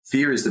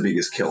fear is the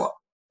biggest killer.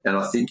 And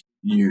I think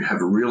you have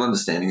a real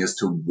understanding as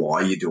to why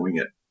you're doing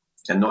it,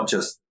 and not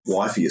just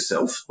why for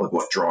yourself, like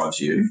what drives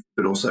you,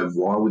 but also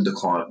why would the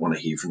client want to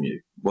hear from you?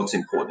 What's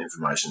important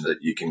information that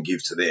you can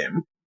give to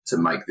them to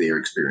make their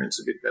experience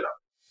a bit better?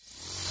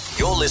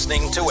 You're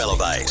listening to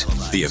Elevate,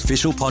 the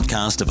official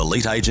podcast of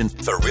Elite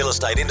Agent for real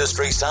estate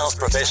industry sales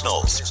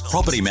professionals,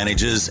 property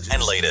managers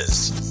and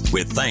leaders.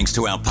 With thanks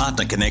to our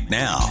partner Connect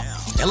Now,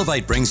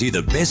 Elevate brings you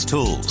the best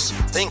tools,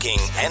 thinking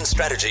and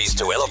strategies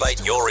to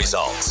elevate your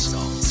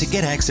results. To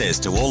get access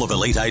to all of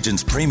Elite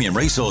Agent's premium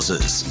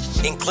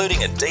resources,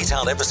 including a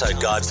detailed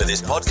episode guide for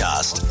this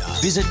podcast,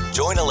 visit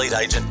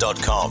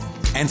joineliteagent.com.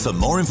 And for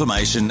more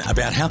information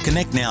about how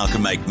Connect Now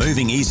can make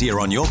moving easier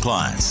on your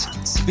clients,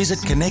 visit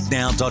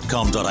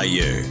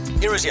connectnow.com.au.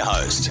 Here is your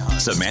host,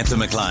 Samantha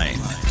McLean.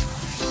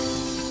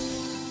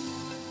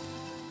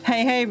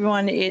 Hey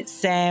everyone, it's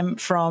Sam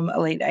from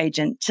Elite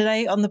Agent.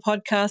 Today on the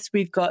podcast,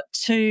 we've got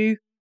two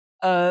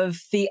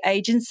of the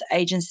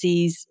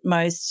agency's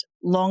most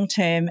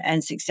long-term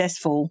and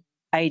successful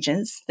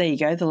agents. There you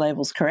go, the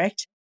label's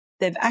correct.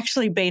 They've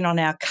actually been on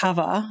our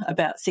cover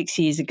about 6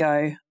 years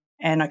ago,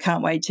 and I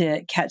can't wait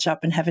to catch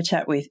up and have a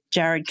chat with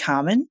Jarrod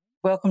Carman.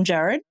 Welcome,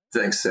 Jarrod.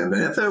 Thanks,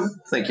 Samantha.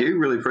 Thank you.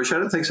 Really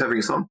appreciate it. Thanks for having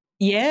us on.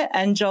 Yeah,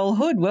 and Joel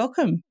Hood,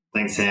 welcome.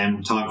 Thanks,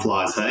 Sam. Time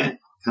flies, hey?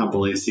 Can't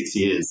believe 6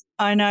 years.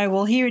 I know.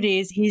 Well, here it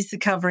is. Here's the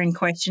cover in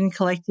question,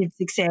 Collective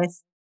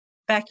Success.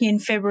 Back in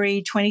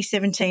February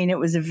 2017, it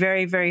was a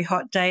very, very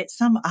hot day at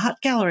some art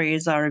gallery,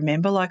 as I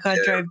remember. Like I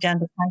drove down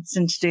to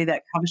Frankston to do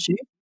that cover shoot.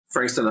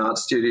 Frankston Art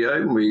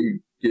Studio. We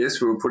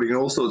were putting in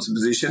all sorts of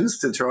positions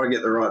to try and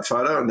get the right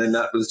photo, and then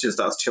that was just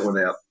us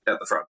chilling out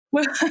the front.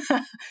 Well,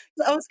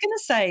 I was going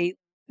to say,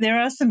 there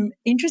are some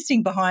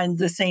interesting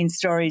behind-the-scenes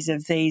stories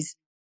of these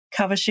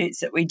cover shoots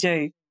that we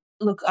do.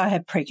 Look, I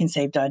have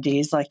preconceived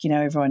ideas, like,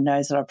 everyone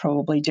knows that I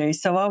probably do.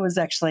 So I was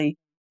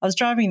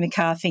driving the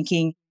car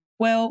thinking,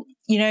 well,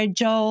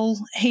 Joel,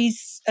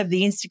 he's of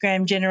the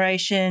Instagram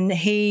generation.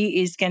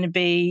 He is going to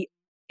be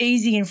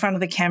easy in front of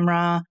the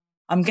camera.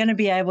 I'm going to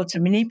be able to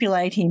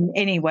manipulate him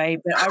anyway,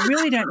 but I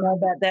really don't know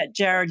about that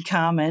Jarrod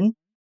Carman.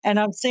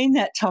 And I've seen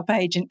that Top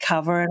Agent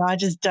cover and I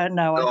just don't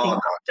know. I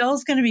think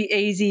Joel's going to be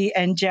easy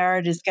and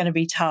Jarrod is going to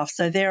be tough.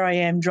 So there I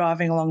am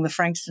driving along the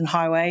Frankston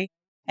Highway,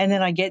 and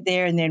then I get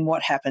there and then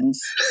what happens?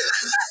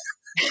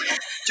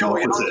 Joel,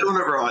 you're not doing it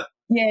right.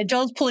 Yeah,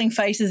 Joel's pulling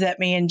faces at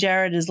me and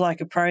Jarrod is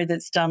like a pro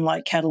that's done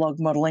like catalogue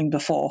modelling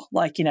before,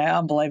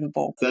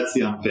 unbelievable. That's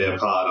the unfair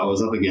part. I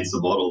was up against a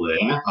model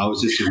there. I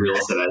was just a real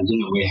estate agent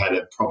and we had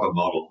a proper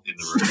model in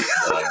the room.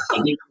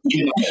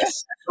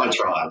 So, I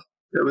tried.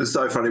 It was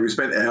so funny. We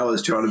spent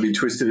hours trying to be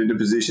twisted into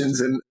positions,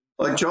 and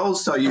like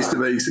Joel's so used to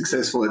being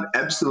successful in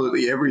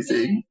absolutely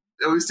everything.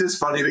 It was just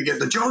funny to get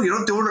the Joel, you're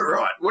not doing it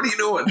right. What are you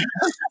doing?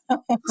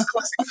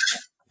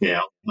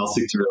 Yeah, I'll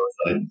stick to real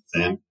estate,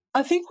 Sam.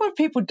 I think what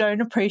people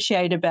don't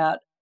appreciate about,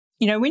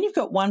 when you've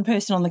got one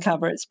person on the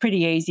cover, it's pretty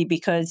easy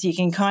because you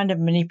can kind of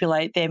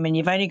manipulate them and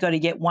you've only got to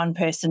get one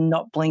person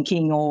not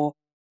blinking or,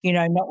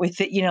 not with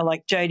it,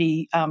 like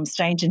Jodie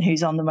Stainton,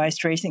 who's on the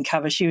most recent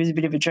cover. She was a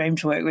bit of a dream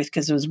to work with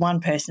because there was one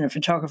person, a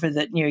photographer,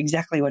 that knew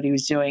exactly what he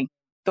was doing.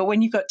 But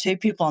when you've got two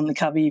people on the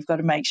cover, you've got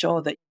to make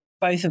sure that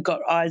both have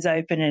got eyes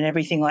open and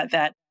everything like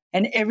that.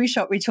 And every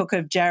shot we took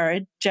of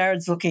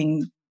Jarrod's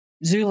looking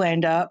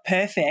Zoolander,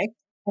 perfect.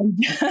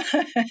 Which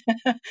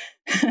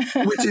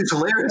is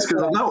hilarious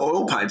because I know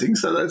oil painting,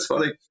 so that's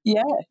funny.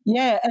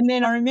 Yeah. And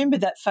then I remember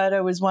that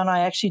photo was one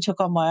I actually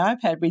took on my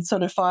iPad. We'd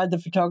sort of fired the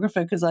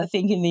photographer because I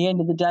think in the end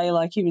of the day,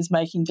 like, he was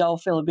making Joel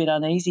feel a bit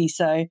uneasy.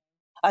 So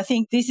I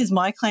think this is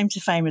my claim to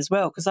fame as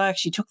well because I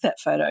actually took that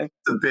photo.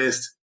 The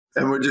best.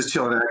 And we're just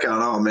chilling out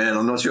going, oh, man,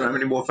 I'm not sure how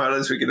many more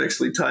photos we can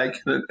actually take.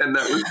 And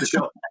that was the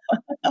shot.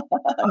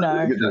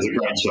 No. That was a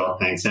great shot.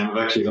 Thanks, Sam. I've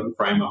actually got the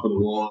frame up on the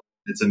wall.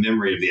 It's a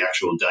memory of the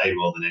actual day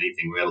more than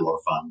anything. We had a lot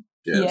of fun.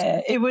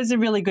 Yeah, it was a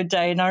really good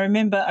day. And I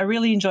remember I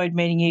really enjoyed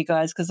meeting you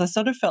guys because I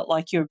sort of felt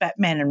like you were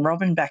Batman and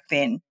Robin back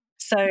then.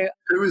 So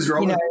who was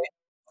Robin?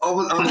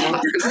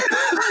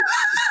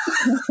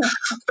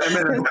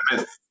 Batman and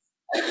Batman.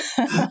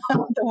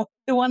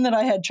 the one that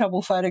I had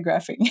trouble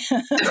photographing.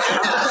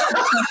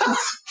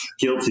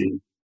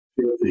 Guilty.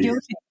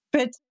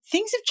 But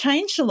things have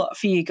changed a lot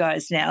for you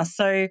guys now.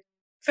 So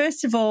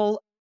first of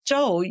all,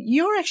 Joel,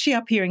 you're actually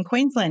up here in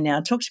Queensland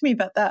now. Talk to me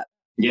about that.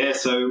 Yeah,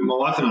 so my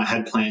wife and I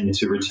had planned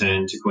to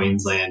return to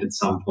Queensland at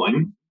some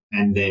point,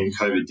 and then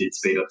COVID did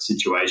speed up the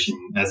situation,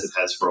 as it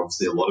has for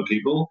obviously a lot of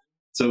people.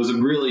 So it was a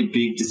really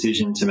big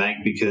decision to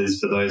make because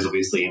for those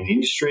obviously in the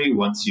industry,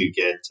 once you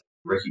get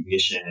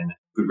recognition and a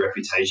good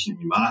reputation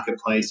in your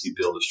marketplace, you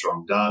build a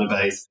strong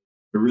database,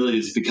 it really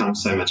just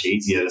becomes so much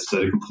easier.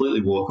 So to completely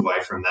walk away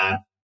from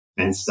that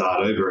and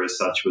start over as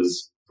such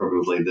was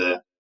probably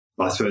the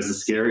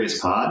scariest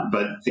part,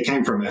 but it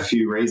came from a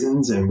few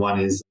reasons. And one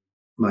is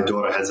my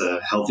daughter has a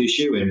health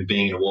issue and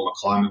being in a warmer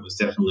climate was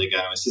definitely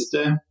going to assist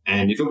her.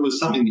 And if it was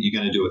something that you're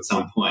going to do at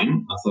some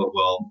point, I thought,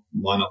 well,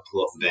 why not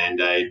pull off the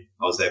Band-Aid?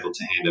 I was able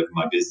to hand over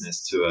my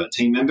business to a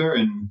team member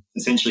and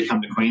essentially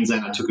come to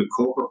Queensland. I took a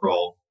corporate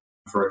role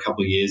for a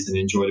couple of years and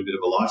enjoyed a bit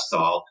of a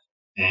lifestyle.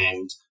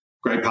 And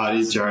great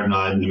parties. Jarrod and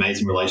I had an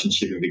amazing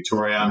relationship in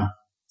Victoria.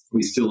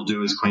 We still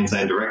do as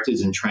Queensland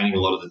directors and training a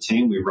lot of the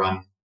team. We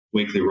run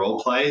weekly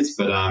role plays,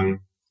 but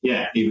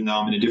even though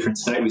I'm in a different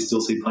state, we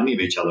still see plenty of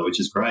each other, which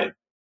is great.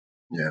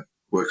 Yeah,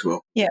 works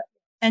well. Yeah.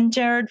 And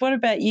Jarrod, what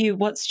about you?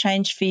 What's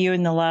changed for you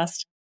in the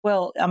last,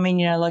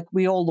 like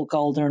we all look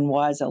older and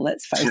wiser,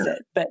 let's face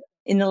it. But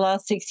in the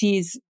last 6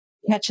 years,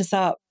 catch us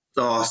up.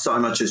 Oh, so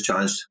much has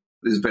changed.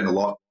 There's been a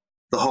lot.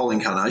 The whole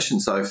incarnation.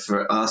 So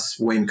for us,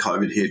 when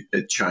COVID hit,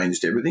 it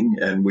changed everything,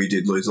 and we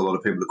did lose a lot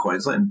of people to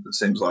Queensland. It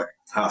seems like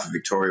half of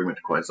Victoria went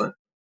to Queensland,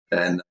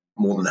 and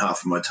more than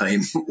half of my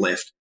team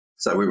left.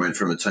 So we went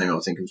from a team, I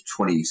think it was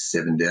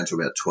 27 down to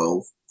about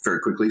 12 very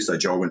quickly. So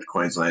Joel went to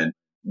Queensland.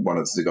 One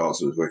of the guys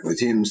who was working with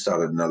him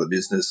started another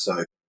business.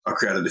 So I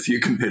created a few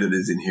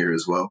competitors in here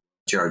as well.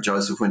 Jarrod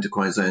Joseph went to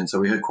Queensland. So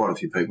we had quite a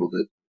few people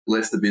that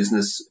left the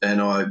business,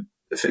 and I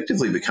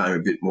effectively became a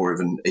bit more of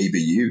an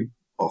EBU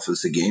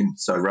office again.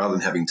 So rather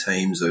than having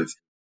teams of,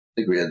 I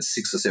think we had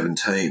 6 or 7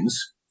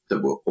 teams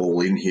that were all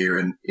in here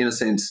and in a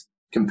sense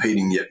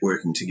competing yet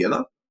working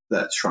together,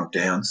 that shrunk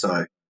down.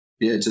 So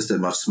yeah, just a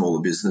much smaller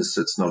business.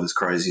 It's not as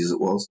crazy as it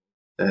was.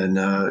 And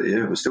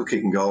we're still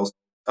kicking goals.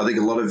 I think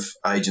a lot of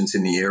agents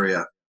in the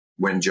area,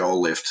 when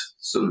Joel left,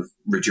 sort of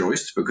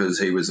rejoiced because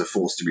he was a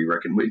force to be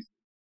reckoned with.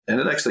 And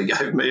it actually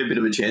gave me a bit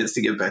of a chance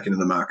to get back into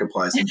the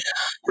marketplace and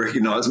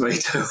recognise me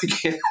too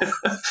again.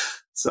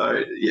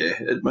 So, yeah,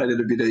 it made it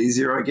a bit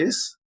easier, I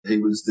guess. He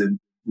was the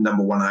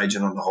number one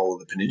agent on the whole of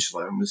the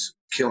peninsula and was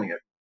killing it.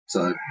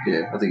 So,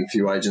 yeah, I think a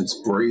few agents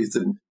breathed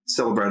and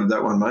celebrated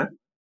that one, mate.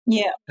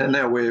 Yeah. And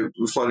now we're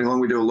floating along.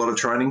 We do a lot of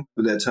training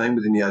with our team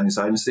within the agents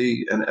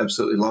agency and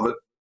absolutely love it.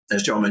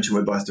 As Joel mentioned,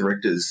 we're both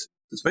directors.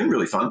 It's been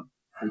really fun.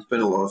 It's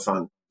been a lot of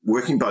fun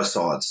working both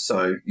sides.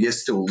 So,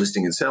 yes, still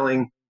listing and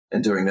selling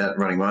and doing that,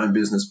 running my own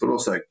business, but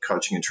also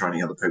coaching and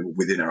training other people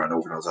within our own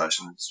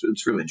organisation.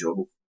 It's really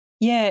enjoyable.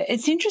 Yeah,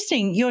 it's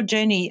interesting, your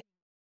journey,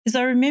 because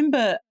I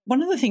remember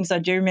one of the things I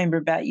do remember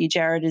about you,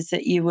 Jarrod, is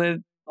that you were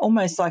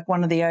almost like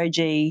one of the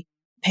OG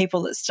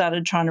people that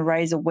started trying to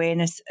raise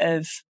awareness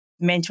of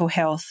mental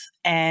health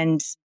and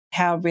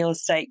how real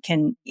estate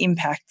can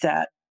impact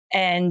that.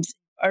 And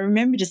I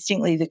remember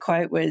distinctly the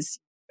quote was,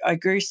 I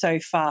grew so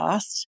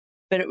fast,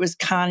 but it was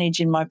carnage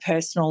in my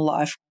personal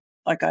life.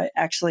 Like I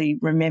actually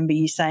remember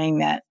you saying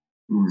that.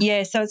 Mm.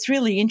 Yeah, so it's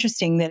really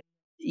interesting that,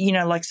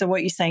 so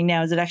what you're saying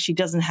now is it actually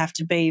doesn't have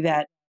to be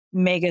that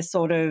mega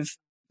sort of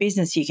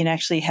business. You can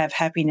actually have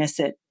happiness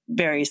at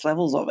various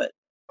levels of it.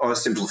 I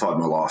simplified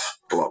my life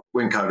a lot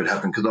when COVID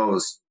happened because I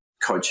was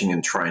coaching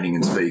and training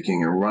and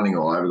speaking and running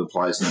all over the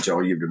place. And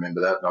Joel, you'd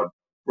remember that. And I'd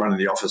run in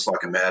the office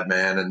like a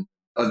madman and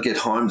I'd get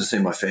home to see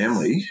my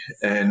family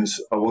and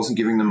I wasn't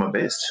giving them my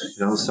best.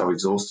 I was so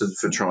exhausted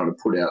for trying to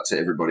put out to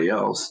everybody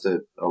else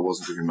that I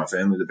wasn't giving my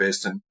family the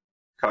best. And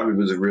COVID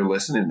was a real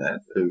lesson in that,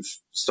 of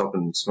stop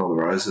and smell the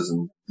roses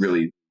and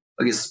really,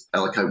 I guess,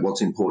 allocate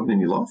what's important in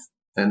your life.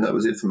 And that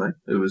was it for me.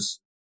 It was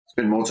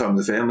spend more time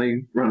with the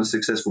family, run a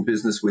successful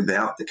business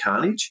without the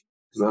carnage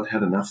because I'd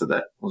had enough of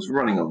that. I was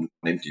running on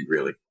empty,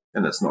 really,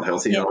 and that's not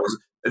healthy. Yeah. I was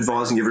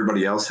advising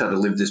everybody else how to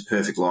live this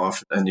perfect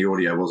life and the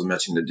audio wasn't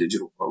matching the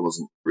digital. I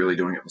wasn't really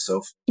doing it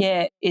myself.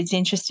 Yeah, it's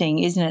interesting,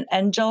 isn't it?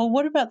 And Joel,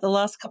 what about the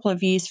last couple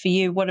of years for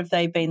you? What have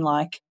they been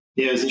like?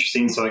 Yeah, it was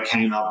interesting. So I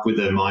came up with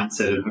a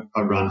mindset of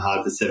I run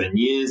hard for 7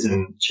 years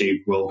and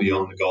achieved well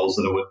beyond the goals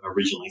that I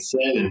originally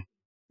set. And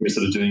we were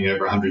sort of doing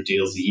over 100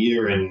 deals a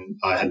year and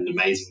I had an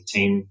amazing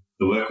team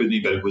to work with me,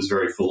 but it was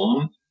very full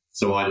on.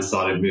 So I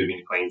decided moving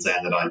to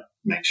Queensland that I'd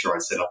make sure I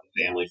set up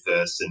the family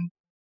first and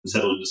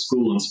settled into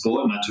school and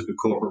sport. And I took a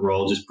corporate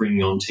role just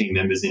bringing on team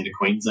members into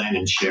Queensland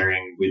and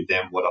sharing with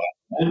them what I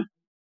learned,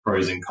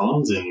 pros and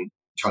cons, and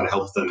try to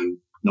help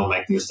them not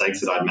make the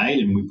mistakes that I'd made.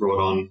 And we brought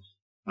on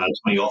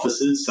 20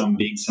 offices, some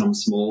big, some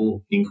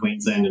small, in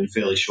Queensland in a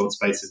fairly short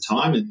space of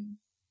time and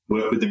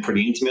worked with them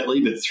pretty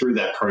intimately. But through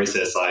that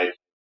process, I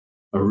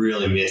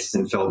really missed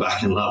and fell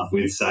back in love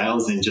with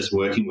sales and just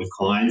working with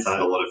clients. I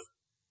had a lot of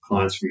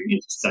clients from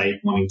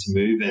interstate wanting to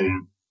move,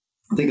 and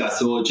I think I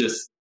saw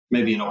just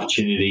maybe an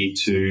opportunity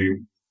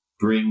to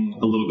bring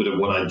a little bit of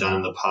what I'd done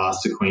in the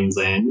past to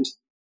Queensland,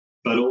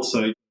 but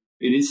also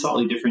it is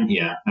slightly different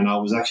here. And I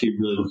was actually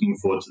really looking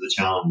forward to the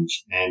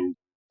challenge and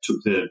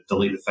took the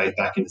leap of faith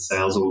back into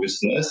sales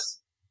August 1st,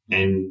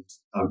 and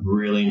I've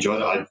really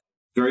enjoyed it. I'm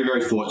very,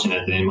 very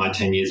fortunate that in my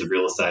 10 years of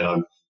real estate,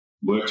 I've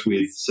worked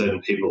with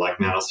certain people like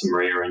Manos and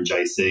Maria and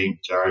JC,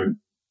 Jarrod,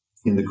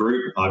 in the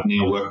group. I've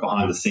now worked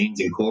behind the scenes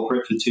in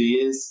corporate for 2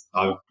 years.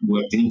 I've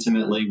worked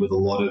intimately with a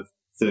lot of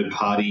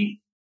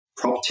third-party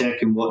prop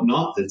tech and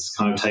whatnot that's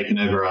kind of taken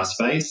over our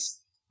space,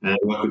 and I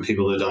work with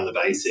people that have done the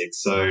basics.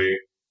 So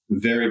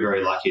very,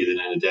 very lucky that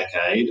in a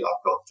decade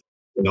I've got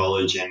the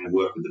knowledge and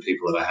work with the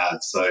people that I have.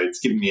 So it's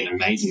given me an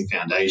amazing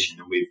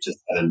foundation, and we've just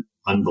had an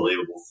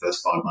unbelievable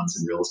first 5 months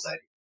in real estate.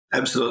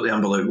 Absolutely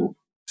unbelievable.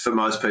 For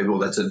most people,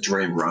 that's a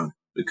dream run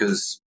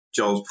because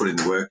Joel's put in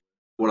the work.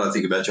 What I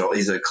think about Joel,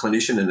 he's a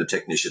clinician and a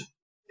technician.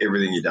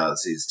 Everything he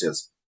does is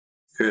just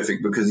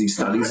Perfect, because he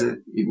studies it,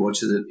 he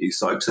watches it, he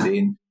soaks it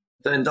in,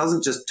 then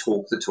doesn't just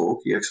talk the talk,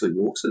 he actually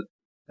walks it.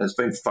 And it's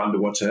been fun to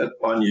watch that.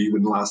 I knew you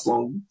wouldn't last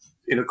long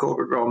in a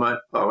corporate role, mate.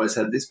 I always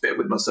had this bet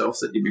with myself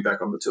that you'd be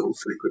back on the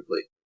tools pretty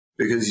quickly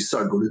because you're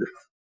so good at it.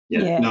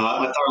 Yeah. No,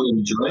 I thoroughly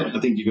enjoy it. I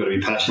think you've got to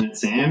be passionate,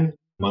 Sam.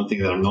 One thing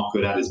that I'm not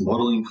good at is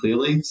modelling,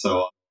 clearly.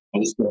 So I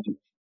just thought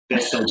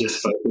best I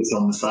just focus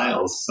on the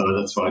sales. So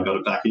that's why I got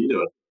it back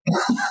into it.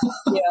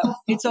 Yeah,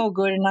 it's all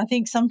good. And I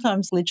think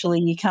sometimes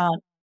literally you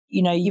can't,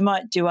 you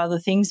might do other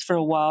things for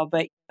a while,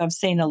 but I've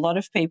seen a lot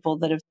of people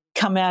that have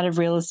come out of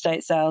real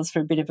estate sales for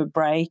a bit of a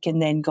break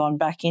and then gone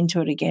back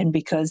into it again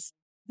because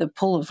the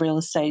pull of real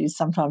estate is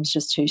sometimes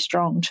just too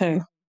strong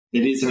too.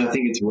 It is, and I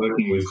think it's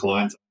working with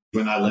clients.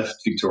 When I left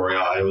Victoria,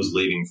 I was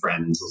leaving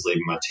friends. I was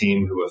leaving my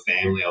team who were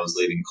family. I was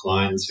leaving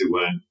clients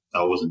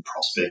I wasn't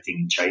prospecting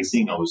and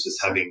chasing. I was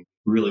just having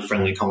really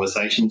friendly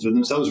conversations with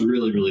them. So it was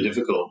really, really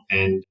difficult.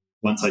 And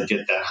once I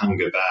get that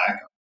hunger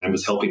back and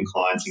was helping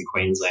clients in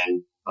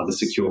Queensland either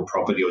secure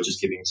property or just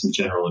giving some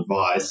general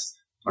advice,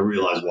 I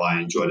realised why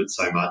I enjoyed it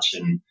so much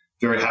and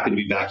very happy to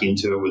be back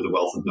into it with the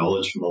wealth of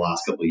knowledge from the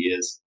last couple of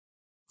years.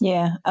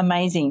 Yeah,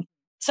 amazing.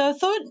 So I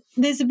thought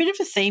there's a bit of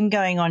a theme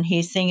going on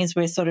here, seeing as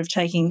we're sort of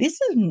taking, this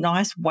is a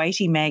nice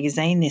weighty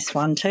magazine, this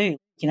one too.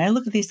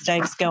 Look at this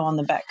Dave's Go on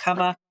the back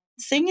cover.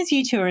 Seeing as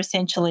you two are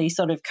essentially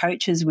sort of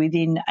coaches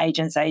within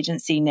Agents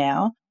Agency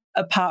now,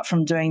 apart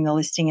from doing the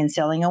listing and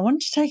selling, I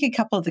wanted to take a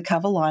couple of the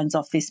cover lines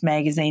off this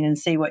magazine and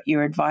see what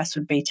your advice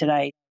would be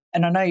today.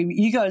 And I know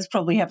you guys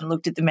probably haven't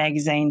looked at the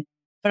magazine,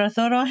 but I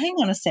thought, hang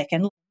on a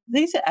second.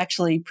 These are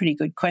actually pretty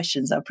good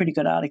questions. They're pretty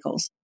good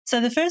articles. So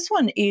the first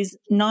one is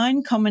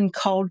 9 common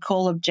cold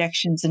call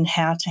objections and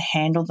how to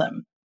handle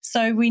them.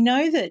 So we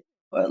know that,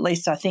 or at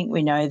least I think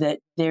we know that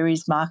there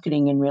is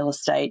marketing in real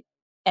estate,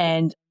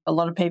 and a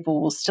lot of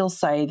people will still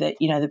say that,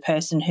 the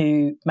person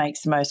who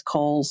makes the most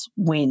calls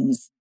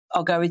wins.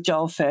 I'll go with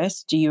Joel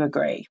first. Do you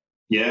agree?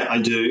 Yeah,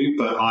 I do.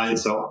 But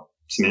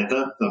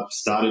Samantha, I've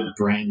started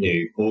brand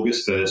new.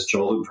 August 1st,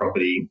 Joel Hood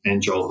Property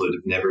and Joel Hood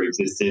have never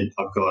existed.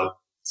 I've got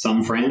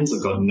some friends.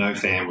 I've got no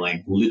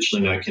family,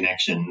 literally no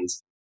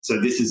connections. So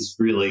this is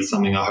really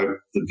something I hope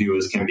the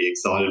viewers can be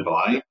excited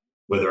by,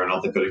 whether or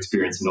not they've got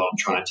experience or not in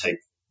trying to take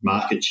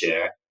market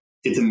share.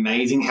 It's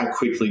amazing how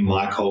quickly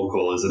my cold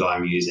callers that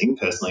I'm using,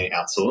 personally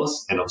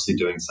outsourced and obviously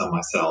doing some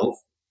myself,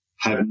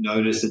 have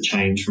noticed a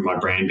change from my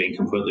brand being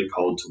completely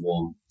cold to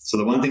warm. So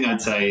the one thing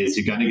I'd say is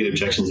you're going to get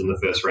objections in the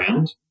first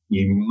round.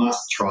 You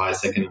must try a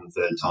second and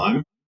third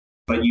time,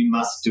 but you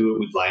must do it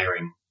with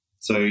layering.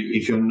 So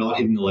if you're not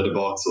hitting the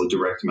letterbox or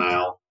direct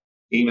mail,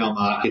 email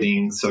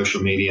marketing,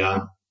 social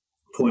media,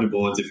 pointer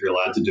boards if you're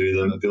allowed to do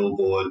them, a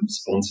billboard,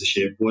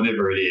 sponsorship,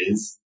 whatever it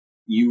is,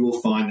 you will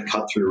find the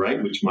cut-through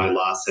rate, which my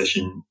last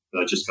session that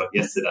I just got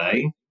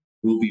yesterday,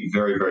 will be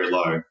very, very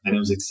low, and it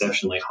was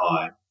exceptionally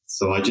high.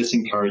 So I just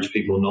encourage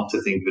people not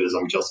to think of it as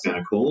I'm just going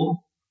to call.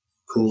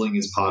 Calling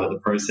is part of the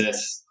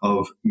process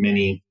of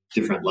many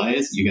different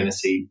layers. You're going to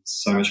see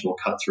so much more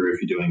cut-through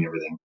if you're doing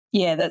everything.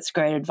 Yeah, that's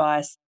great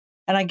advice.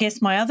 And I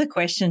guess my other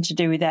question to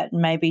do with that,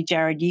 and maybe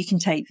Jarrod, you can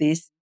take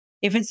this,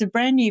 if it's a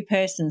brand new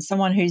person,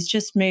 someone who's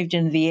just moved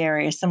into the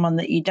area, someone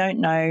that you don't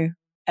know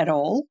at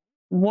all,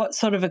 what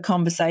sort of a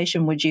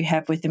conversation would you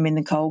have with them in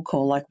the cold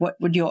call? Like, what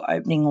would your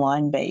opening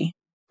line be?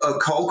 A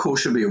cold call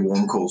should be a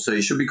warm call, so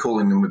you should be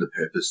calling them with a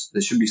purpose.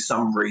 There should be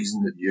some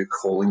reason that you're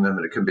calling them,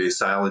 and it can be a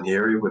sale in the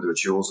area, whether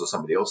it's yours or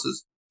somebody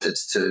else's.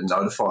 It's to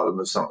notify them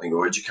of something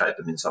or educate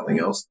them in something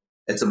else.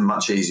 It's a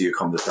much easier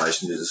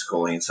conversation than just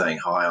calling and saying,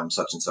 hi, I'm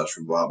such and such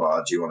from blah,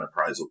 blah, do you want an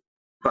appraisal?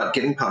 But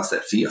getting past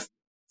that fear.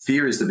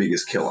 Fear is the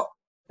biggest killer.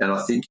 And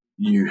I think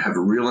you have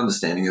a real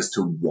understanding as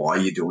to why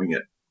you're doing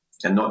it,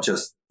 and not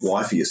just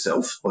why for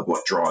yourself, like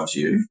what drives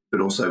you,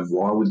 but also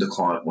why would the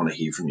client want to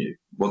hear from you?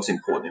 What's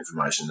important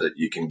information that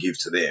you can give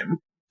to them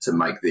to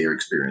make their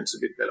experience a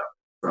bit better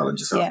rather than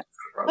just asking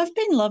for it. I've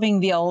been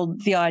loving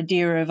the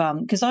idea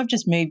of, because I've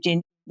just moved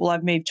in,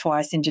 I've moved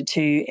twice into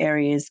 2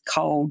 areas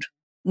cold,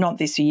 not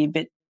this year,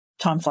 but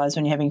time flies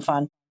when you're having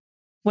fun.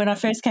 When I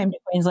first came to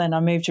Queensland,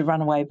 I moved to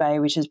Runaway Bay,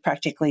 which is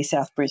practically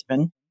South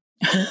Brisbane.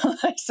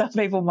 Some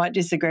people might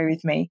disagree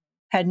with me.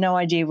 Had no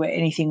idea where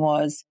anything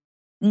was.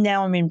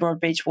 Now I'm in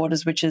Broadbeach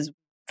Waters, which is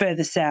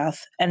further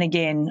south. And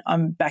again,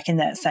 I'm back in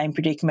that same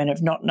predicament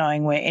of not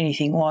knowing where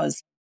anything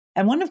was.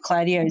 And one of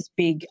Claudio's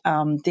big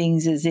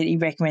things is that he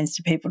recommends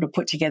to people to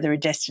put together a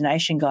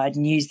destination guide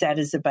and use that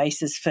as a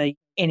basis for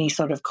any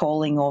sort of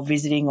calling or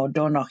visiting or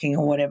door knocking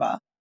or whatever.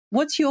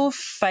 What's your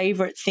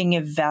favourite thing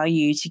of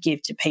value to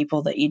give to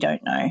people that you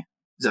don't know?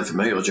 Is that for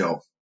me or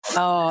Joel?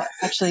 Oh,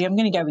 actually, I'm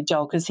going to go with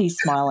Joel because he's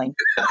smiling.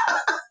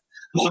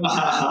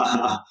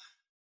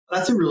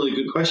 That's a really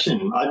good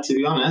question. To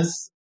be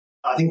honest,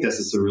 I think this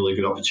is a really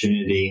good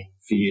opportunity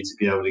for you to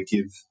be able to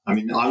give. I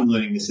mean, I'm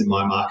learning this in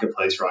my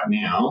marketplace right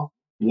now.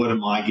 What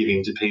am I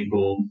giving to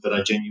people that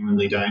I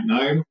genuinely don't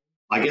know?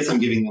 I guess I'm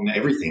giving them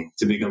everything,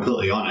 to be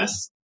completely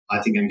honest.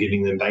 I think I'm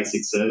giving them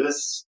basic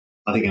service.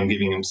 I think I'm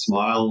giving them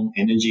smile,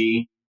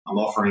 energy. I'm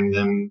offering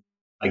them,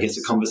 I guess,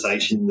 a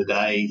conversation in the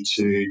day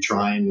to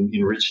try and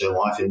enrich their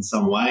life in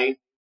some way.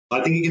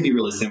 I think it can be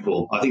really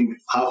simple. I think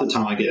half the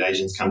time I get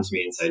agents come to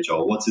me and say,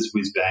 Joel, what's this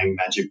whiz-bang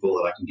magic ball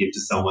that I can give to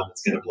someone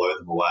that's going to blow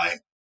them away?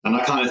 And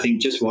I kind of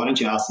think, just why don't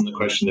you ask them the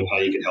question of how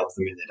you could help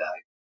them in their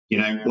day? You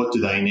know, what do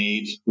they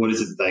need? What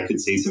is it that they could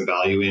see some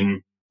value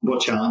in?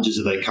 What challenges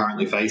are they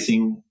currently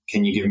facing?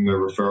 Can you give them a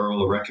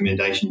referral or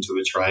recommendation to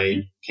a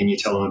trade? Can you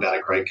tell them about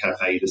a great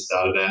cafe to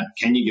start it at?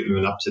 Can you give them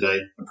an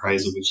up-to-date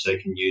appraisal which they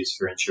can use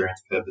for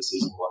insurance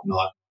purposes and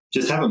whatnot?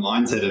 Just have a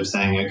mindset of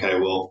saying, okay,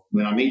 well,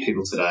 when I meet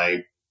people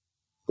today,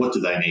 what do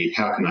they need?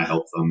 How can I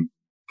help them?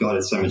 God,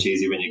 it's so much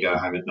easier when you go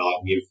home at night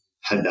and you've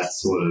had that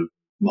sort of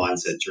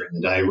mindset during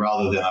the day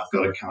rather than I've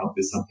got to come up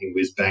with something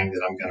whiz bang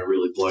that I'm going to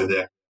really blow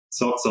their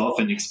socks off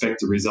and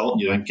expect a result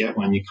and you don't get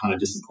one, you're kind of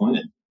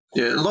disappointed.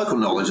 Yeah, local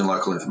knowledge and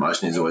local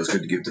information is always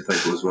good to give to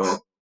people as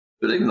well.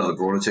 But even on a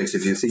broader text,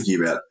 if you're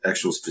thinking about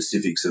actual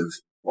specifics of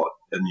what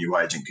a new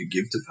agent could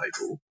give to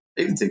people,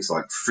 even things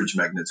like fridge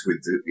magnets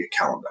with your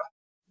calendar.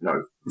 You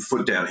know,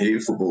 foot down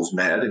here, football's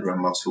mad,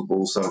 everyone loves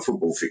football, so a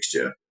football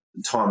fixture,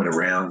 time it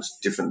around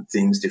different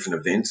things, different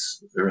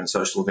events, around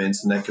social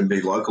events, and that can be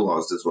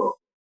localised as well.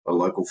 A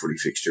local footy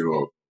fixture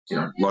or, you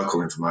know,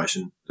 local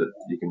information that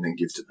you can then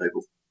give to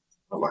people.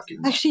 I like it.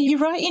 Actually, you're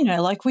right. You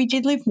know, like we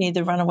did live near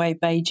the Runaway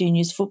Bay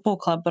Juniors Football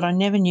Club, but I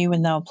never knew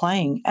when they were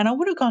playing. And I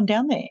would have gone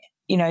down there,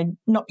 you know,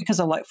 not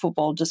because I like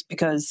football, just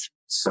because.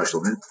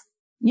 Social event.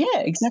 Yeah,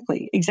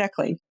 exactly.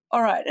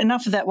 All right,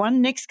 enough of that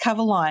one. Next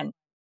cover line,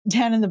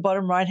 down in the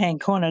bottom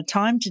right-hand corner,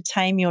 time to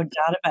tame your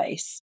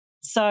database.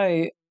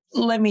 So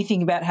let me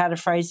think about how to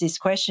phrase this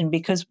question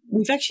because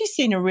we've actually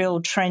seen a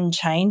real trend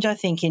change, I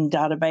think, in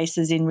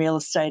databases in real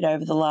estate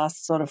over the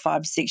last sort of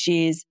 5 to 6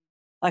 years.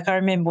 Like I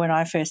remember when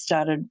I first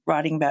started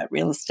writing about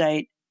real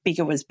estate,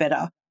 bigger was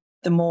better.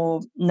 The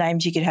more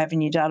names you could have in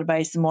your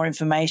database, the more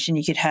information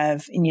you could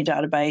have in your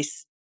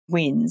database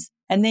wins.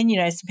 And then, you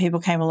know, some people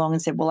came along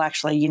and said, well,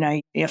 actually, you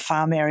know, your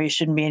farm area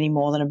shouldn't be any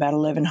more than about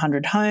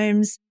 1,100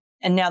 homes.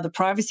 And now the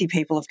privacy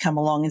people have come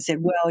along and said,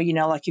 well, you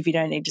know, like if you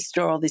don't need to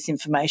store all this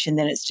information,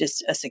 then it's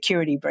just a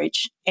security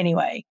breach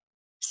anyway.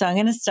 So I'm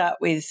going to start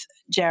with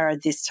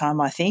Jarrod this time,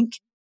 I think.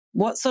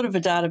 What sort of a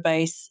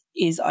database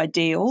is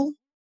ideal?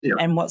 Yeah.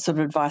 And what sort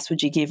of advice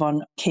would you give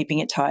on keeping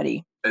it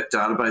tidy? A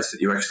database that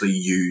you actually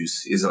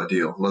use is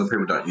ideal. A lot of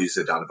people don't use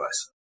their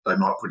database. They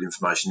might put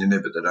information in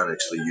there, but they don't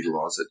actually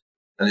utilise it.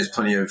 And there's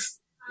plenty of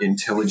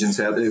intelligence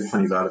out there,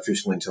 plenty of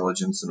artificial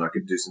intelligence, and I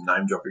could do some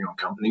name dropping on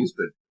companies,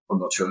 but I'm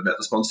not sure about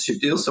the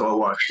sponsorship deal, so I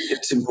won't.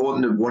 It's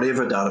important that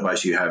whatever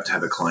database you have to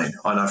have it clean.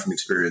 I know from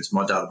experience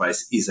my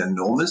database is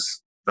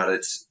enormous, but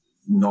it's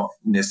not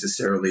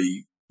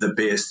necessarily the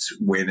best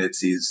when it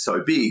is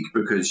so big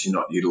because you're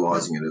not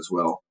utilising it as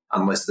well,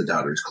 unless the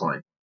data is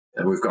clean.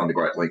 And we've gone to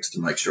great lengths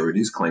to make sure it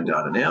is clean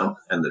data now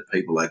and that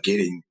people are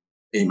getting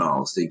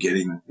emails, they're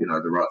getting, you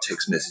know, the right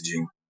text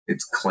messaging,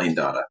 it's clean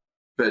data.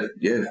 But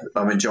yeah,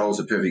 I mean, Joel's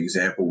a perfect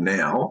example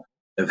now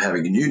of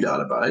having a new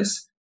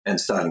database and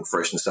starting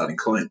fresh and starting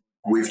clean.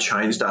 We've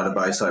changed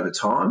database over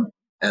time,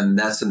 and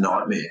that's a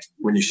nightmare.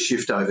 When you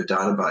shift over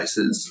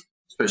databases,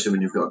 especially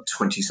when you've got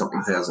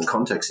 20-something thousand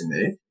contacts in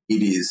there,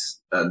 it is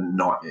a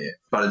nightmare.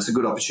 But it's a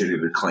good opportunity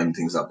to clean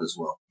things up as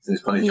well.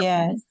 There's plenty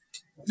of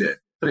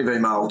plenty of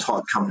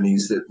email-type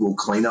companies that will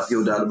clean up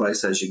your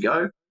database as you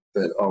go,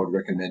 but I would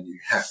recommend you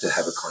have to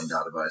have a clean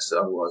database.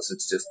 Otherwise,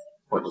 it's just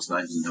pointless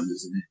names and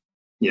numbers in there.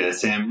 Yeah,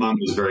 Sam, mine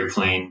was very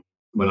clean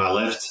when I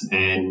left,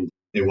 and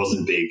it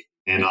wasn't big.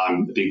 And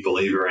I'm a big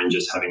believer in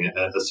just having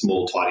a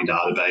small, tidy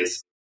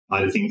database.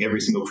 I think every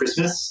single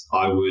Christmas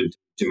I would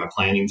do my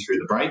planning through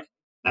the break,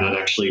 and I'd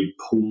actually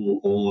pull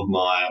all of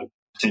my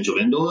potential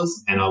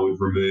vendors and I would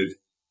remove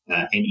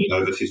any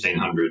over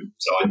 1,500.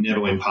 So I never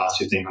went past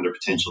 1,500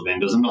 potential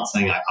vendors. I'm not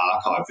saying I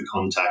archived the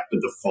contact,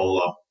 but the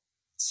follow-up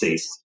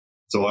ceased.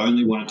 So I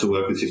only wanted to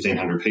work with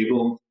 1,500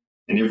 people.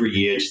 And every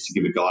year, just to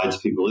give a guide to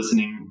people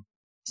listening,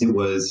 it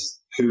was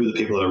who were the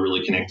people that I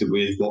really connected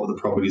with, what were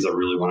the properties I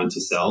really wanted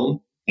to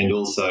sell, and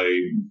also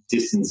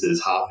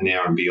distances half an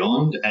hour and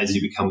beyond. As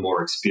you become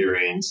more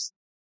experienced,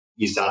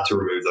 you start to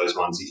remove those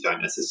ones that you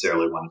don't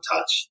necessarily want to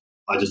touch.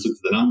 I just looked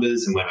at the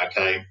numbers and went,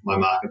 okay, my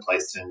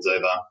marketplace turns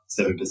over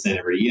 7%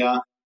 every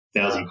year,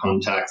 1,000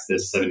 contacts,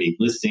 there's 70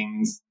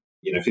 listings,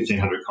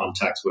 1,500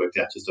 contacts worked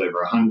out just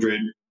over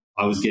 100.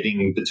 I was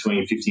getting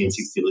between 50 and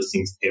 60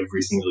 listings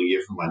every single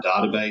year from my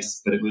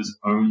database, but it was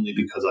only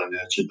because I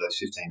nurtured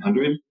those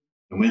 1,500.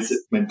 And once it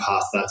went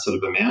past that sort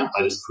of amount,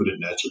 I just couldn't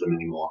nurture them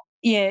anymore.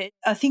 Yeah,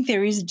 I think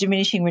there is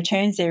diminishing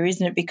returns there,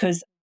 isn't it?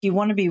 Because you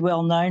want to be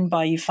well known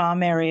by your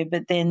farm area,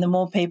 but then the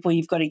more people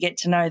you've got to get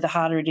to know, the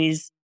harder it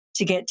is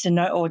to get to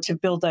know or to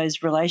build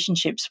those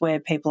relationships where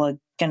people are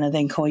going to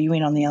then call you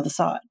in on the other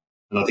side.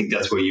 And I think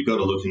that's where you've got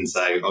to look and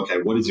say,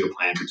 okay, what is your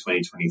plan for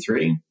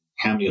 2023?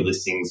 How many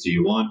listings do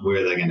you want?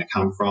 Where are they going to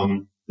come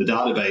from? The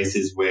database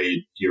is where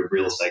your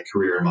real estate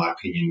career, in my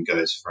opinion,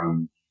 goes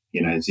from,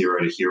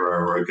 zero to hero,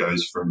 or it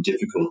goes from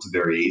difficult to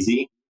very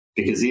easy,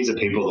 because these are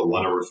people that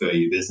want to refer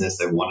you business.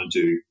 They want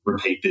to do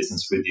repeat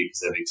business with you because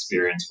they've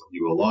experienced what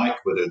you were like,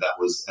 whether that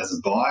was as a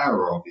buyer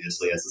or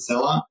obviously as a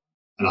seller.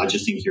 And I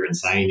just think you're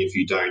insane if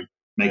you don't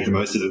make the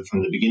most of it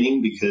from the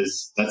beginning,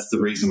 because that's the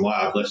reason why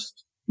I've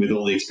left with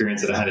all the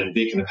experience that I had in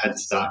Vic and I've had to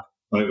start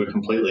over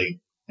completely.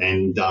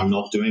 And I'm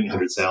not doing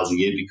 100 sales a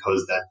year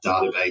because that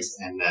database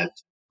and that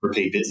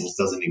repeat business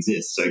doesn't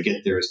exist. So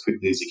get there as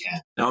quickly as you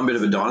can. Now, I'm a bit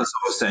of a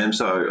dinosaur, Sam.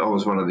 So I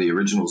was one of the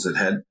originals that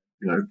had,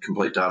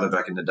 complete data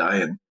back in the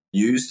day and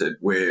used it,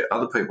 where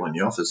other people in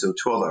the office, there were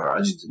 12 other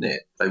agents in there,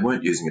 they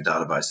weren't using a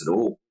database at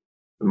all.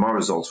 And my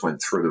results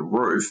went through the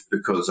roof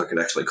because I could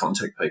actually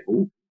contact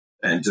people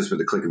and just with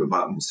the click of a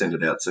button send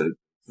it out to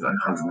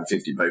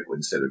 150 people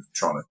instead of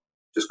trying to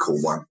just call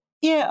one.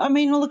 Yeah, I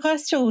mean, look, I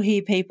still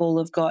hear people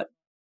have got,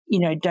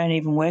 don't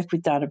even work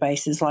with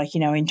databases like,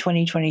 in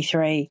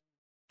 2023.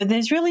 But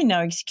there's really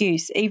no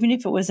excuse, even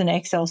if it was an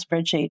Excel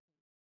spreadsheet,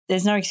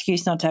 there's no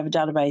excuse not to have a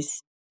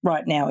database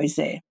right now, is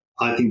there?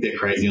 I think they're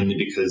crazy only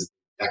because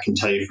I can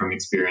tell you from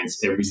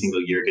experience, every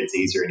single year it gets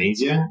easier and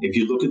easier. If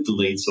you look at the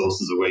lead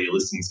sources of where your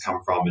listings come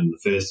from, in the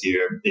first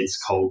year,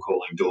 it's cold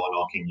calling, door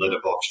knocking,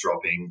 letterbox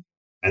dropping.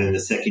 And then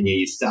the second year,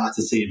 you start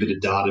to see a bit of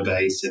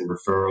database and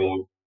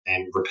referral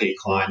and repeat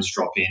clients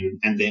drop in.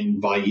 And then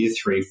by year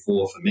 3,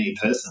 4, for me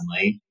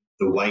personally,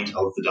 the weight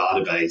of the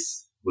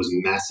database was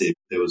massive.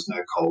 There was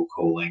no cold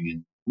calling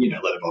and,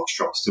 letterbox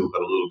drop still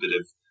got a little bit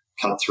of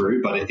cut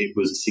through, but it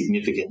was a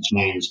significant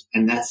change.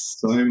 And that's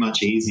so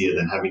much easier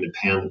than having to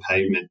pound the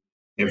pavement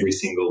every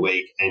single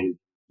week. And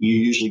you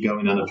usually go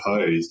in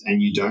unopposed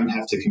and you don't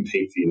have to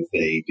compete for your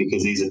fee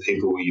because these are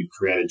people you've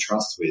created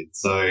trust with.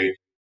 So,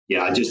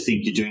 yeah, I just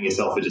think you're doing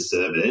yourself a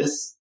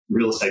disservice.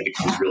 Real estate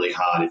becomes really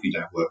hard if you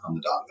don't work on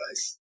the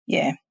database.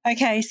 Yeah.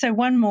 Okay, so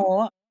one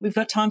more. We've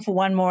got time for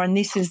one more, and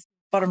this is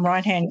bottom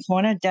right-hand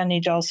corner, down near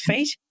Joel's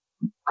feet.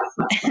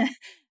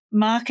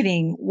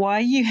 Marketing, why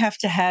you have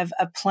to have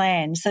a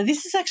plan. So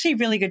this is actually a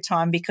really good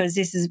time because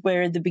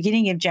we're at the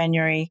beginning of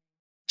January.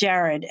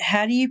 Jarrod,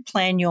 how do you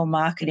plan your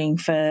marketing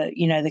for,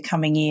 the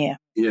coming year?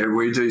 Yeah,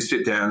 we do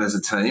sit down as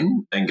a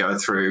team and go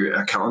through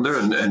our calendar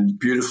and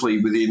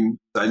beautifully within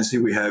the agency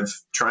we have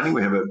training.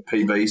 We have a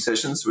PB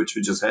sessions, which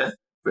we just had.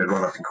 We had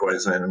one up in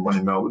Queensland and one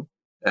in Melbourne.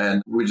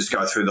 And we just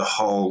go through the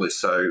whole list.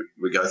 So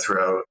we go through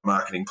our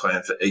marketing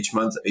plan for each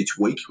month, each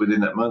week within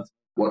that month,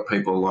 what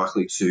people are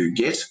likely to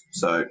get.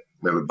 So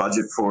we have a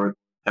budget for it,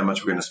 how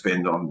much we're going to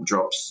spend on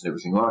drops and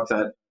everything like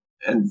that.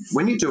 And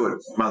when you do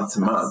it month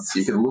to month,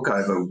 you can look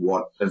over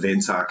what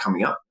events are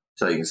coming up.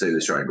 So you can see the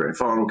Australian Grand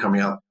Final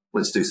coming up.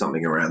 Let's do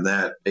something around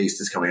that.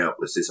 Easter's coming up.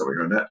 Let's do something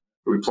around that.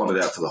 But we plot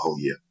it out for the whole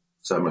year.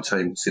 So my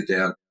team sit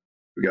down,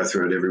 we go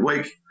through it every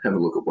week, have a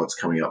look at what's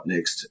coming up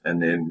next,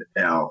 and then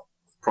our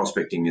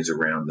prospecting is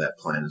around that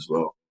plan as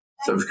well.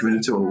 So we've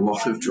committed to a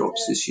lot of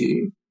drops this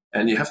year,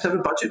 and you have to have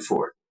a budget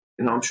for it.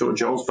 I'm sure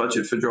Joel's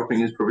budget for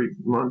dropping is probably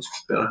about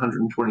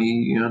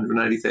 $120,000,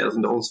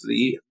 $180,000 for the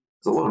year.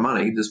 It's a lot of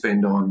money to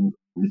spend on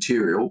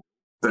material,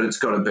 but it's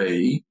got to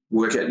be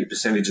work out your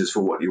percentages for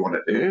what you want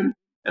to earn,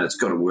 and it's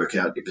got to work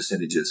out your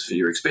percentages for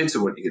your expense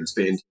of what you're going to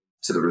spend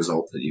to the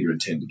result that you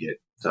intend to get.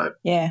 So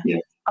yeah.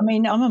 I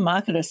mean, I'm a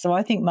marketer, so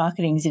I think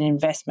marketing is an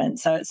investment.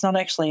 So it's not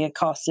actually a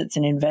cost, it's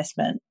an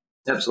investment.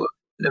 Absolutely.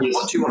 And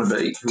what do you want to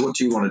be? What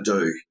do you want to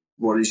do?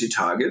 What is your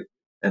target?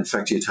 And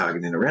factor your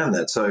targeting around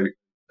that. So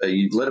are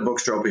you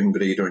letterbox dropping,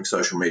 but are you doing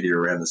social media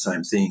around the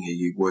same thing? Are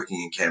you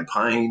working in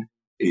campaign?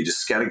 Are you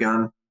just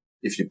scattergun?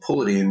 If you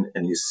pull it in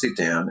and you sit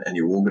down and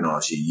you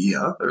organise your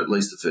year, or at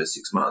least the first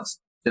 6 months,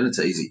 then it's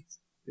easy.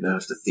 You don't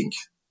have to think.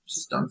 It's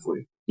just done for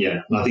you.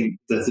 Yeah, I think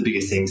that's the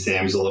biggest thing,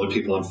 Sam, is a lot of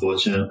people,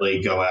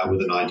 unfortunately, go out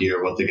with an idea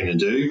of what they're going to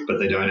do, but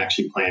they don't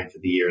actually plan for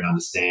the year and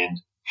understand,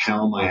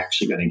 how am I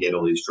actually going to get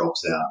all these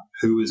drops out?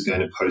 Who is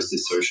going to post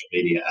this social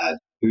media ad?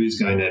 Who's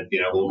going to,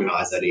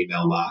 organise that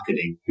email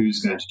marketing?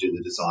 Who's going to do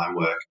the design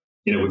work?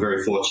 We're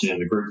very fortunate in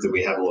the group that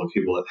we have a lot of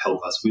people that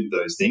help us with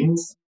those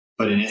things.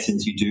 But in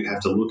essence, you do have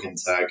to look and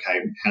say,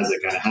 okay, how's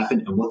it going to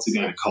happen and what's it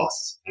going to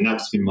cost? And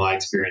that's been my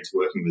experience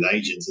working with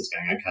agents, is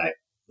going, okay,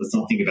 let's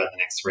not think about the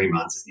next 3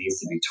 months. It needs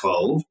to be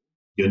 12.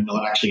 You're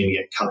not actually going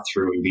to get cut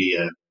through and be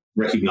a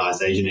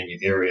recognised agent in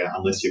your area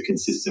unless you're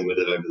consistent with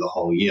it over the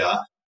whole year.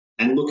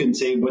 And look and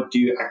see, what do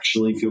you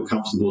actually feel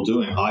comfortable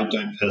doing? I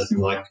don't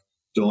personally like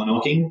door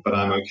knocking, but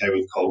I'm okay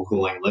with cold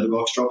calling and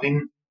letterbox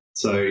dropping.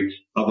 So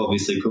I've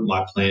obviously put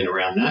my plan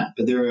around that.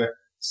 But there are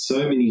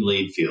so many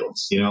lead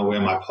fields. I wear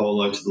my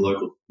polo to the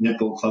local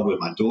netball club where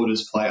my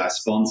daughters play. I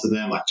sponsor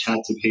them. I chat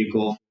to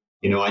people.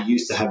 I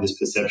used to have this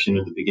perception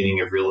at the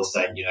beginning of real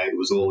estate, it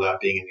was all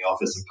about being in the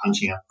office and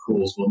punching out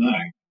calls. Well, no,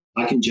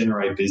 I can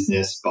generate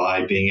business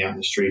by being out in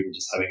the street and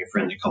just having a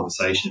friendly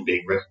conversation and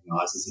being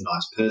recognised as a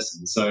nice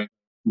person. So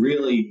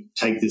really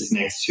take this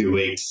next 2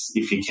 weeks,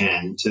 if you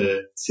can,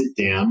 to sit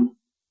down,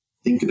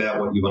 think about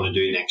what you want to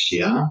do next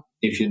year.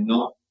 If you're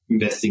not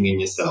investing in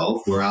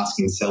yourself, we're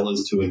asking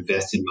sellers to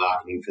invest in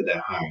marketing for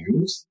their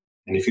homes.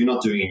 And if you're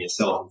not doing it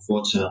yourself,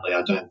 unfortunately,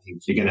 I don't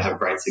think you're going to have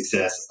great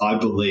success. I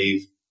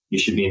believe you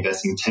should be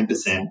investing 10%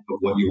 of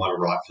what you want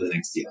to write for the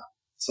next year.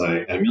 So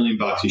at $1 million,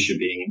 you should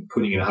be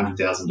putting in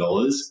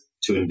 $100,000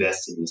 to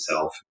invest in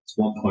yourself. It's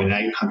 1.8,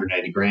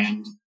 180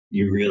 grand.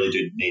 You really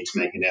do need to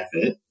make an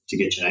effort to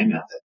get your name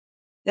out there.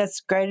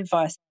 That's great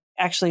advice.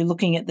 actually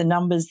looking at the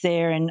numbers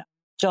there. And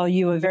Joel,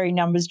 you were very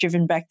numbers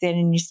driven back then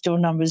and you're still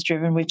numbers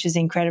driven, which is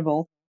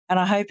incredible. And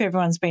I hope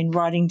everyone's been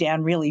writing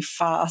down really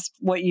fast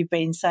what you've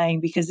been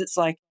saying, because it's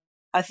like,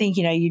 I think,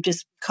 you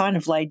just kind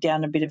of laid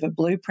down a bit of a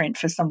blueprint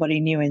for somebody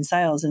new in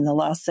sales in the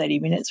last 30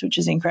 minutes, which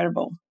is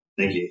incredible.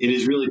 Thank you. It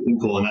is really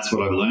simple, and that's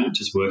what I've learned,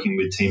 just working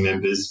with team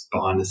members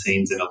behind the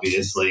scenes, and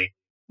obviously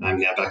I'm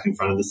now back in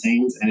front of the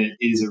scenes. And it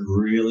is a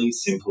really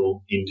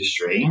simple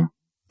industry,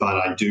 but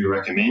I do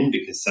recommend,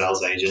 because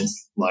sales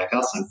agents like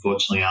us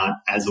unfortunately aren't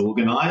as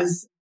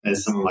organised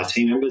as some of my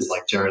team members,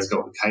 like Jarrod's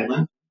got with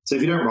Caitlin. So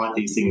if you don't write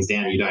these things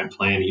down, you don't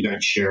plan, you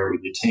don't share it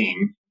with your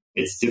team,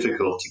 it's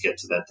difficult to get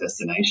to that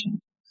destination.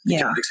 You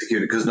can't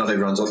execute it because not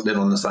everyone's then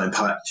on the same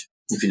page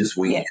if you just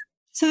wing it.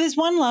 So there's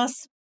one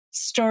last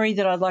story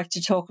that I'd like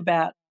to talk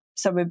about.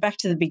 So we're back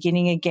to the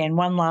beginning again.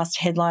 One last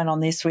headline on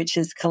this, which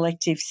is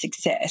collective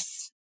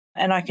success.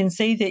 And I can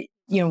see that,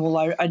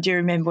 I do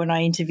remember when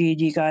I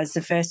interviewed you guys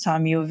the first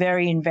time, you were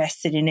very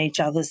invested in each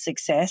other's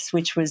success,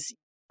 which was,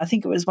 I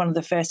think it was one of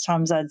the first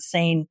times I'd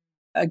seen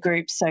a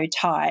group so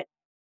tight.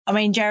 I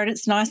mean, Jarrod,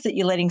 it's nice that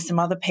you're letting some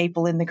other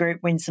people in the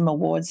group win some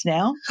awards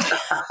now.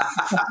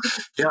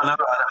 Yeah, I know.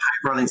 I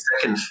hate running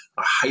second.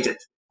 I hate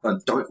it. I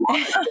don't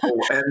like it at all.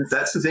 And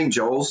that's the thing.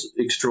 Joel's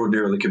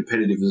extraordinarily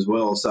competitive as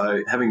well.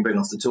 So having been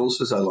off the tools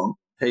for so long,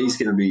 he's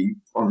going to be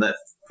on that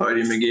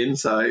podium again.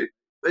 So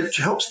it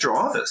helps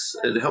drive us.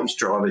 It helps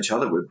drive each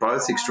other. We're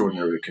both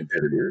extraordinarily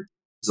competitive.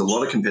 There's a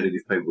lot of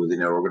competitive people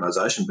within our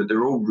organisation, but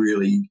they're all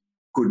really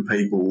good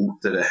people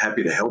that are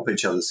happy to help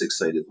each other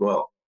succeed as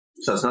well.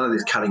 So it's none of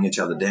this cutting each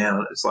other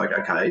down. It's like,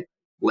 okay,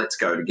 let's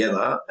go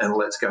together and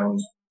let's go and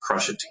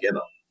crush it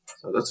together.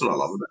 So that's what I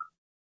love about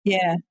it.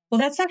 Yeah. Well,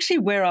 that's actually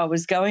where I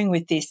was going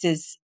with this,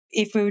 is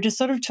if we were to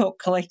sort of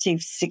talk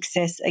collective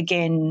success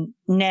again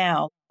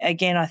now,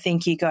 again, I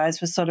think you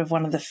guys were sort of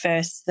one of the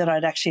first that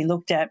I'd actually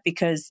looked at,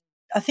 because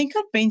I think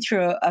I'd been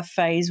through a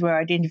phase where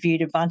I'd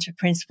interviewed a bunch of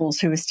principals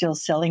who were still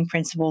selling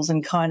principals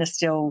and kind of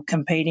still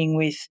competing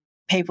with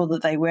people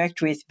that they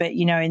worked with. But,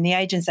 in the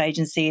agents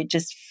agency, it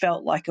just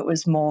felt like it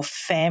was more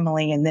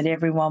family, and that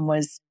everyone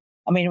was,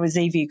 it was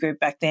eView Group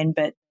back then,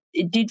 but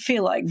it did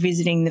feel like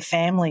visiting the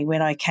family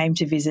when I came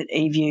to visit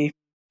eView.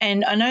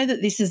 And I know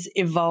that this has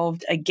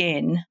evolved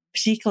again,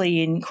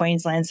 particularly in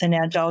Queensland. So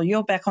now, Joel,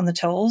 you're back on the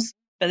tools,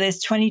 but there's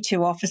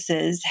 22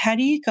 offices. How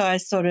do you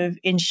guys sort of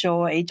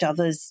ensure each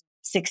other's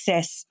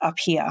success up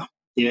here?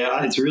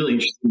 Yeah, it's a really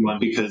interesting one,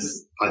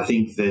 because I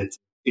think that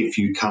if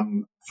you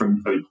come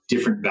from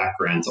different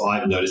backgrounds,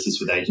 I've noticed this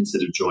with agents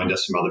that have joined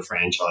us from other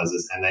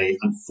franchises, and they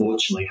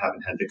unfortunately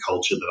haven't had the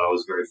culture that I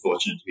was very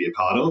fortunate to be a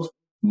part of.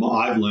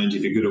 I've learned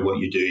if you're good at what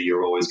you do,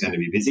 you're always going to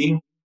be busy.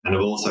 And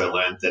I've also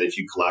learned that if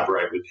you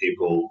collaborate with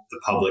people, the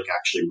public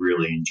actually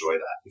really enjoy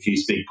that. If you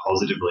speak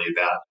positively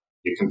about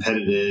your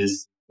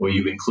competitors, or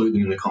you include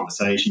them in the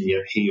conversation,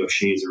 yet he or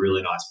she is a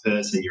really nice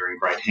person, you're in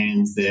great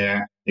hands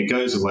there. It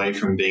goes away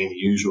from being the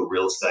usual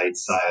real estate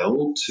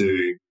sale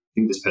to, I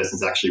think this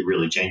person's actually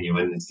really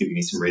genuine and it's giving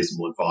me some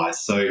reasonable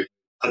advice. So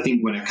I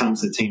think when it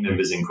comes to team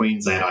members in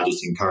Queensland, I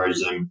just encourage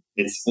them.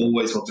 It's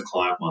always what the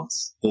client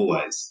wants,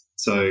 always.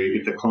 So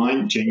if the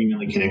client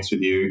genuinely connects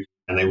with you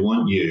and they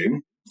want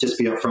you, just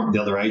be upfront with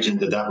the other agent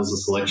that was the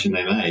selection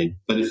they made.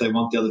 But if they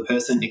want the other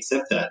person,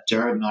 accept that.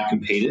 Jarrod and I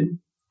competed,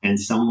 and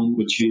someone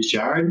would choose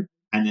Jarrod,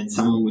 and then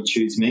someone would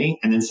choose me.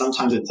 And then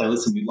sometimes they'd say,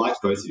 listen, we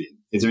liked both of you.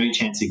 Is there any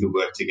chance you could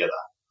work together?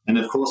 And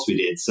of course we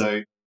did.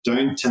 So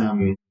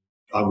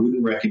I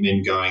wouldn't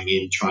recommend going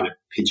in trying to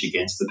pitch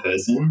against the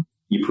person.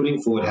 You're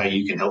putting forward how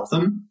you can help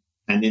them,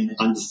 and then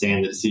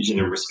understand the decision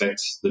and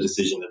respect the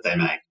decision that they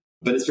make.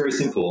 But it's very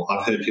simple.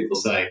 I've heard people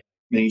say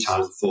many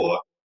times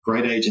before,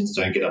 great agents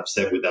don't get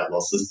upset with that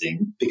lost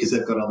listing because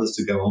they've got others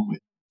to go on with.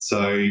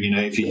 So,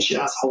 if you're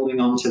just holding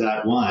on to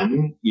that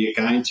one, you're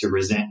going to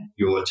resent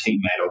your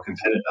teammate or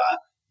competitor.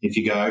 If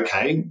you go,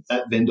 okay,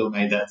 that vendor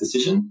made that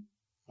decision,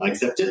 I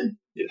accept it.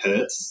 It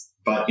hurts,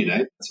 but,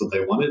 that's what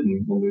they wanted,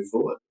 and we'll move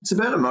forward. It's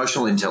about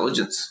emotional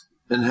intelligence,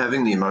 and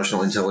having the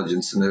emotional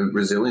intelligence and the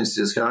resilience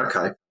to just go,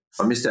 okay,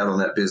 I missed out on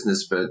that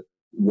business, but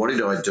what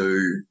did I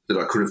do that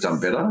I could have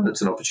done better?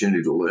 It's an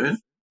opportunity to learn.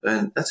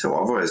 And that's how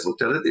I've always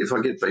looked at it. If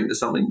I get beaten to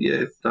something,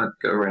 don't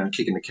go around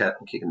kicking the cat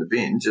and kicking the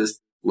bin. Just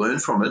learn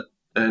from it,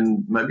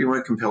 and maybe you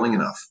weren't compelling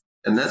enough.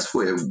 And that's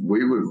where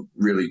we were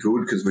really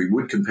good, because we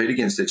would compete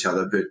against each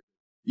other, but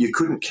you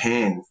couldn't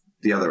can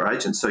the other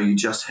agent. So you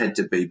just had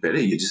to be better.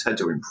 You just had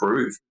to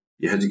improve.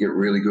 You had to get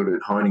really good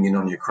at honing in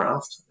on your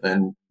craft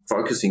and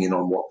focusing in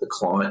on what the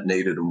client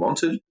needed and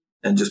wanted,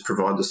 and just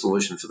provide the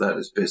solution for that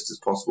as best as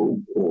possible,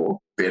 or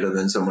better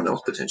than someone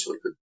else potentially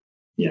could.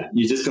 Yeah,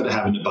 you just got to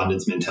have an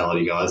abundance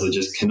mentality, guys. I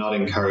just cannot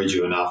encourage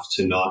you enough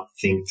to not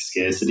think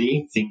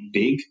scarcity, think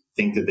big,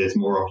 think that there's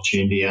more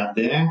opportunity out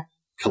there,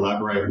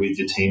 collaborate with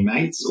your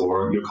teammates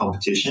or your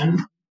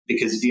competition,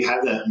 because if you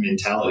have that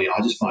mentality,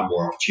 I just find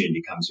more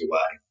opportunity comes your way.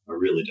 I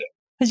really do.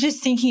 I was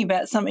just thinking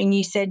about something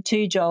you said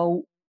too,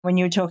 Joel, when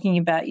you were talking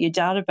about your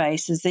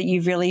database, is that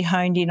you've really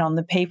honed in on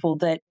the people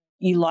that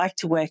you like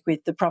to work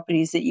with, the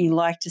properties that you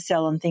like to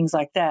sell and things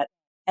like that.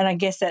 And I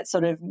guess that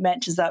sort of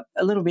matches up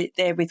a little bit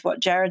there with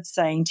what Jarrod's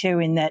saying too,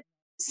 in that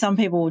some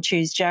people will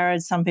choose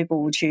Jarrod, some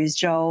people will choose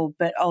Joel,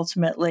 but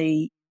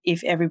ultimately,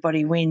 if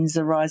everybody wins,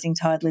 the rising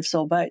tide lifts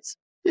all boats.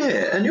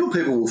 Yeah, and your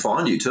people will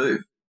find you too.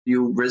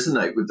 You'll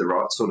resonate with the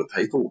right sort of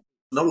people.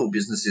 Not all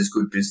business is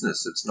good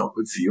business. It's not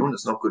good for you and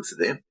it's not good for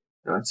them.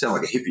 You know, it sounds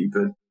like a hippie,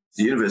 but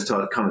the universe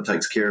kind of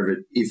takes care of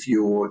it. If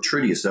you're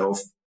true to yourself,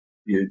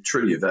 you're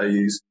true to your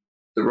values,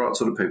 the right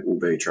sort of people will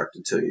be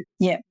attracted to you.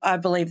 Yeah, I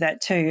believe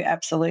that too,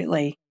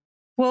 absolutely.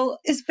 Well,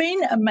 it's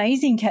been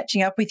amazing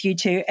catching up with you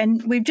two,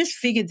 and we've just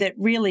figured that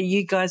really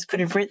you guys could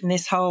have written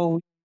this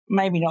whole,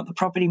 maybe not the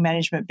property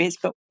management bits,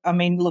 but I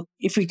mean, look,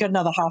 if we've got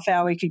another half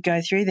hour, we could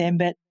go through them,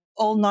 but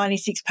all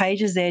 96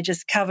 pages there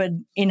just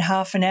covered in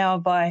half an hour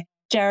by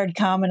Jarrod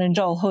Carman and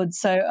Joel Hood.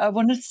 So I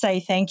wanted to say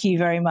thank you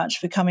very much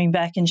for coming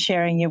back and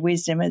sharing your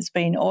wisdom. It's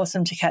been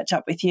awesome to catch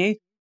up with you,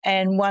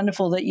 and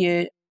wonderful that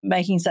you're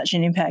making such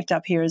an impact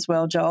up here as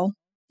well, Joel.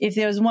 If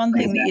there was one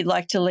thing that you'd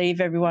like to leave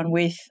everyone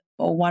with,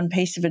 or one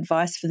piece of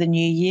advice for the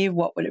new year,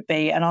 what would it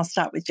be? And I'll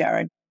start with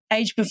Jarrod.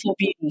 Age before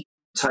beauty.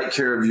 Take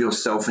care of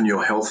yourself and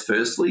your health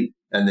firstly,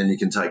 and then you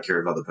can take care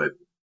of other people.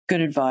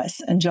 Good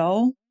advice. And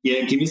Joel?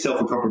 Yeah, give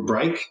yourself a proper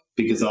break,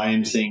 because I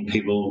am seeing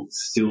people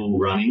still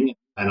running,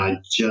 and I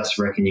just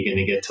reckon you're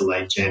going to get to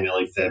late Jan,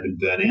 early Feb and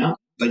burn out.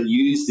 But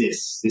use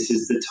this. This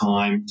is the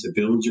time to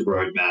build your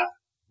roadmap.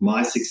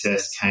 My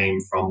success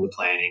came from the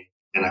planning,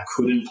 and I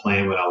couldn't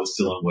plan when I was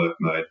still in work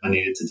mode. I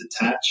needed to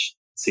detach,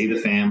 see the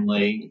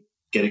family,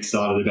 get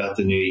excited about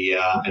the new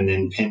year, and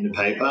then pen to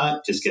paper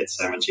just gets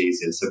so much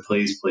easier. So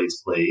please,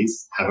 please,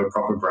 please have a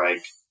proper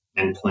break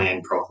and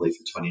plan properly for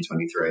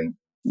 2023.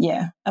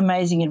 Yeah,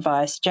 amazing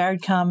advice.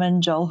 Jarrod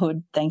Carman, Joel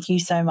Hood, thank you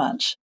so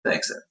much.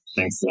 Thanks, Sam.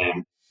 Thanks,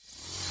 Sam.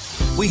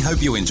 We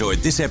hope you enjoyed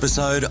this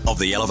episode of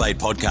the Elevate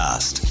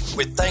podcast,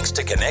 with thanks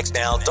to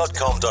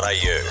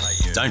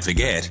connectnow.com.au. Don't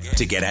forget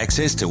to get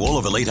access to all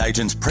of Elite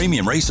Agent's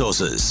premium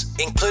resources,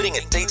 including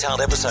a detailed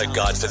episode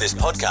guide for this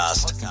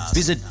podcast.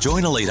 Visit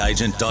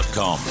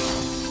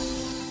joineliteagent.com.